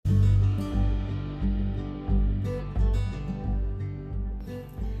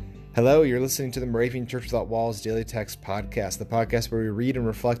Hello, you're listening to the Moravian Church Without Walls Daily Text Podcast, the podcast where we read and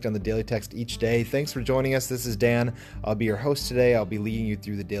reflect on the daily text each day. Thanks for joining us. This is Dan. I'll be your host today. I'll be leading you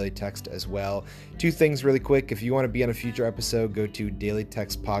through the daily text as well. Two things really quick. If you want to be on a future episode, go to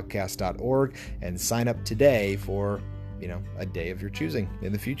dailytextpodcast.org and sign up today for, a day of your choosing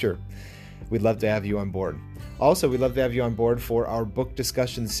in the future. We'd love to have you on board. Also, we'd love to have you on board for our book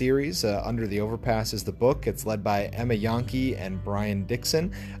discussion series. Under the Overpass is the book. It's led by Emma Yonke and Brian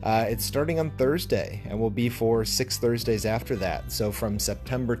Dixon. It's starting on Thursday and will be for 6 Thursdays after that. So from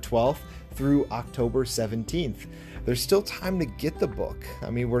September 12th through October 17th. There's still time to get the book.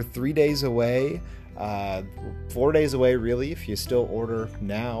 We're 3 days away. 4 days away, really, if you still order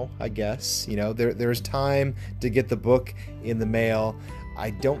now, I guess. There's time to get the book in the mail. I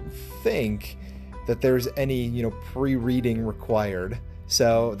don't think that there's any, pre-reading required.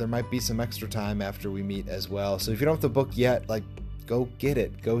 So there might be some extra time after we meet as well. So if you don't have the book yet, go get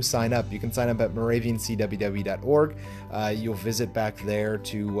it. Go sign up. You can sign up at moraviancww.org. You'll visit back there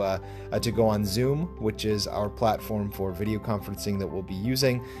to go on Zoom, which is our platform for video conferencing that we'll be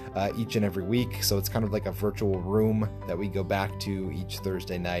using each and every week. So it's kind of like a virtual room that we go back to each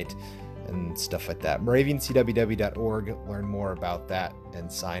Thursday night and stuff like that. moraviancww.org. Learn more about that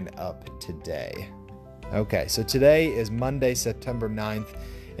and sign up today. Okay, so today is Monday, September 9th.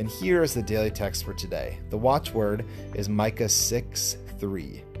 And here is the daily text for today. The watchword is Micah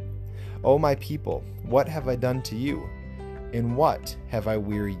 6:3. O my people, what have I done to you? In what have I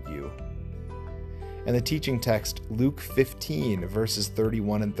wearied you? And the teaching text, Luke 15, verses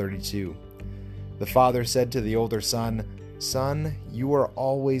 31 and 32. The father said to the older son, Son, you are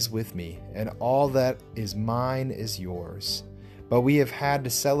always with me, and all that is mine is yours. But we have had to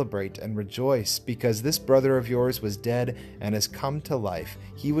celebrate and rejoice because this brother of yours was dead and has come to life.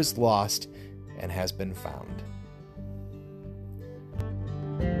 He was lost and has been found.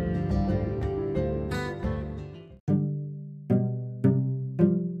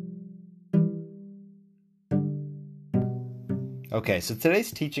 Okay, so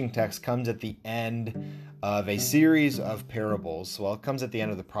today's teaching text comes at the end of a series of parables. Well, it comes at the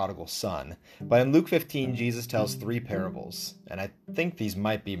end of the prodigal son. But in Luke 15, Jesus tells 3 parables. And I think these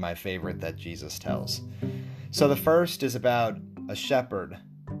might be my favorite that Jesus tells. So the first is about a shepherd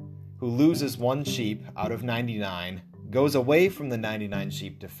who loses one sheep out of 99, goes away from the 99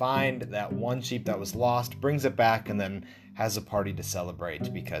 sheep to find that one sheep that was lost, brings it back, and then has a party to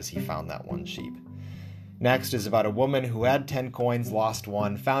celebrate because he found that one sheep. Next is about a woman who had 10 coins, lost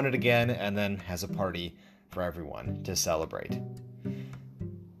one, found it again, and then has a party for everyone to celebrate.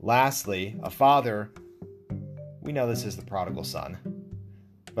 Lastly, a father, we know this is the prodigal son,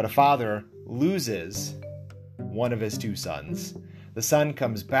 but a father loses one of his 2 sons. The son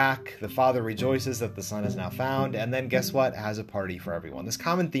comes back, the father rejoices that the son is now found, and then guess what? Has a party for everyone. This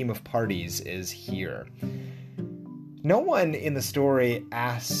common theme of parties is here. No one in the story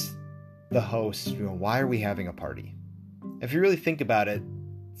asks the host, why are we having a party? If you really think about it,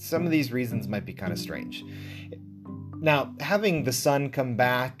 some of these reasons might be kind of strange. Now, having the son come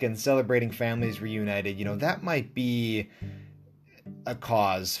back and celebrating families reunited, that might be a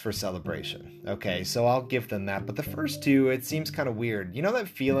cause for celebration. Okay, so I'll give them that. But the first 2, it seems kind of weird. You know that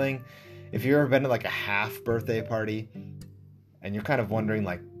feeling, if you've ever been to a half birthday party and you're kind of wondering,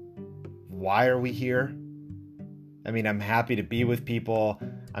 why are we here? I'm happy to be with people.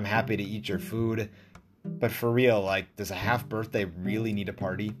 I'm happy to eat your food. But for real, does a half birthday really need a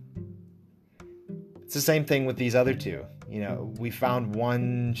party? It's the same thing with these other 2. We found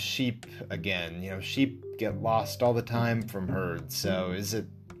one sheep again. Sheep get lost all the time from herds. So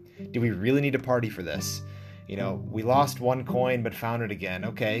do we really need a party for this? We lost one coin but found it again.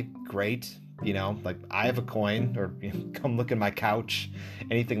 Okay, great. I have a coin, or come look at my couch,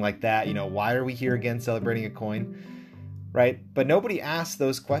 anything like that. Why are we here again celebrating a coin? Right? But nobody asks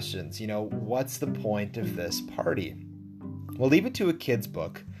those questions. What's the point of this party? We'll leave it to a kid's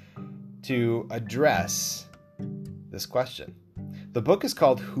book to address this question. The book is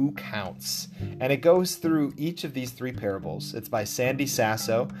called Who Counts? And it goes through each of these 3 parables. It's by Sandy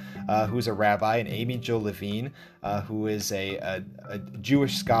Sasso, who's a rabbi, and Amy Jo Levine, who is a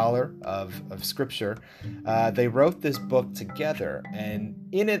Jewish scholar of Scripture. They wrote this book together, and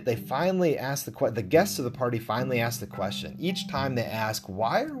in it, they finally asked the guests of the party finally asked the question. Each time they ask,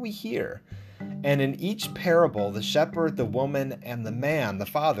 why are we here? And in each parable, the shepherd, the woman, and the man, the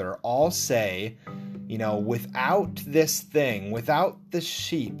father, all say, without this thing, without the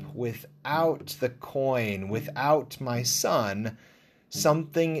sheep, without the coin, without my son,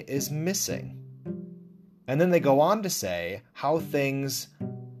 something is missing. And then they go on to say how things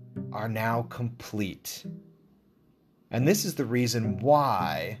are now complete. And this is the reason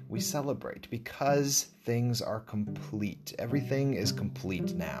why we celebrate, because things are complete. Everything is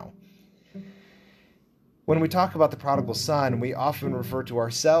complete now. When we talk about the prodigal son, we often refer to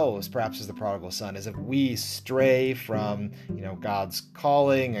ourselves perhaps as the prodigal son, as if we stray from, God's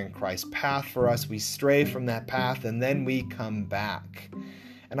calling and Christ's path for us. We stray from that path and then we come back.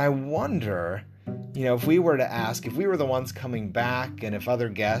 And I wonder, if we were to ask, if we were the ones coming back, and if other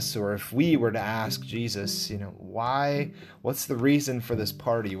guests, or if we were to ask Jesus, why, what's the reason for this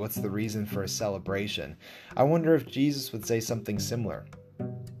party? What's the reason for a celebration? I wonder if Jesus would say something similar.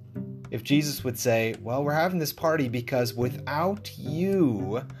 If Jesus would say, well, we're having this party because without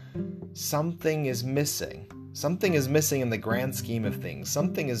you, something is missing. Something is missing in the grand scheme of things.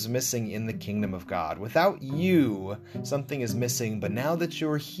 Something is missing in the kingdom of God. Without you, something is missing, but now that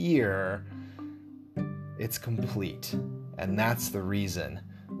you're here, it's complete. And that's the reason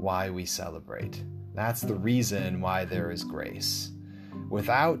why we celebrate. That's the reason why there is grace.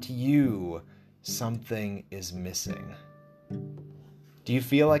 Without you, something is missing. Do you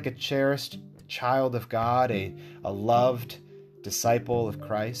feel like a cherished child of God, a loved disciple of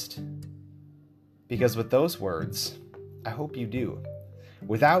Christ? Because with those words, I hope you do.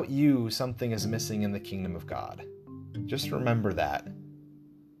 Without you, something is missing in the kingdom of God. Just remember that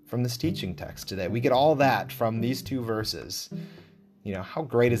from this teaching text today. We get all that from these two verses. How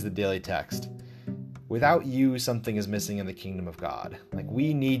great is the daily text? Without you, something is missing in the kingdom of God.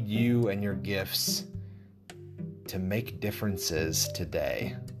 We need you and your gifts to make differences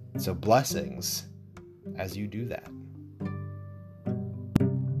today. So blessings as you do that.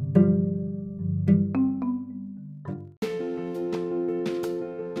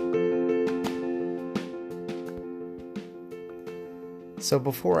 So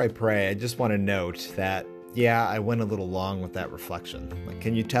before I pray, I just want to note that, I went a little long with that reflection.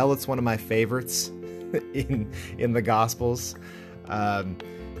 Can you tell it's one of my favorites in the Gospels?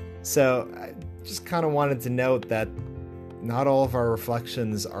 So I just kind of wanted to note that not all of our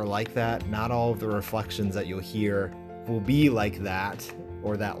reflections are like that. Not all of the reflections that you'll hear will be like that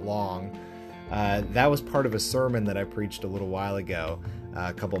or that long. That was part of a sermon that I preached a little while ago,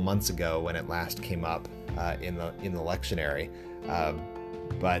 a couple months ago when it last came up in the lectionary.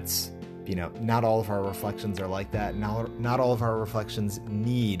 But not all of our reflections are like that. Not all of our reflections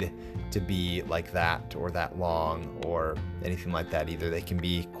need to be like that or that long or anything like that either. They can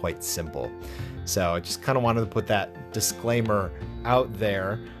be quite simple. So I just kind of wanted to put that disclaimer out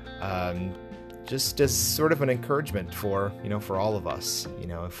there, just as sort of an encouragement for all of us.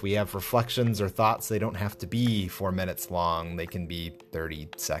 If we have reflections or thoughts, they don't have to be 4 minutes long. They can be 30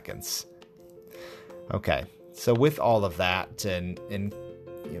 seconds. Okay. So with all of that and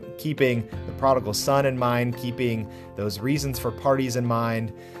keeping the prodigal son in mind, keeping those reasons for parties in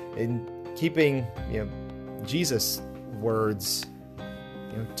mind, and keeping Jesus' words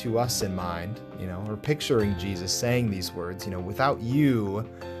to us in mind, or picturing Jesus saying these words, without you,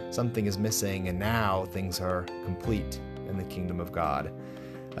 something is missing, and now things are complete in the kingdom of God.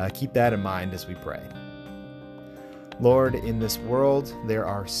 Keep that in mind as we pray. Lord, in this world, there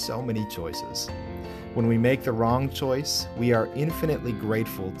are so many choices. When we make the wrong choice, we are infinitely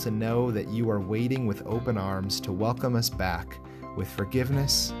grateful to know that you are waiting with open arms to welcome us back with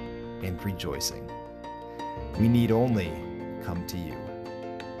forgiveness and rejoicing. We need only come to you.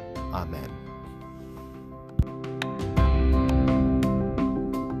 Amen.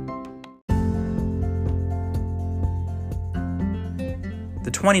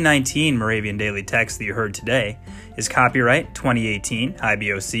 The 2019 Moravian Daily Text that you heard today is copyright 2018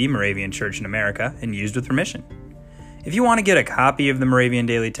 IBOC Moravian Church in America and used with permission. If you want to get a copy of the Moravian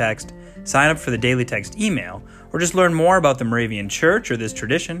Daily Text, sign up for the Daily Text email, or just learn more about the Moravian Church or this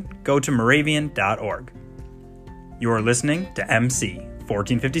tradition, go to moravian.org. You are listening to MC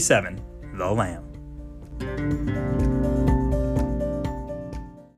 1457, The Lamb.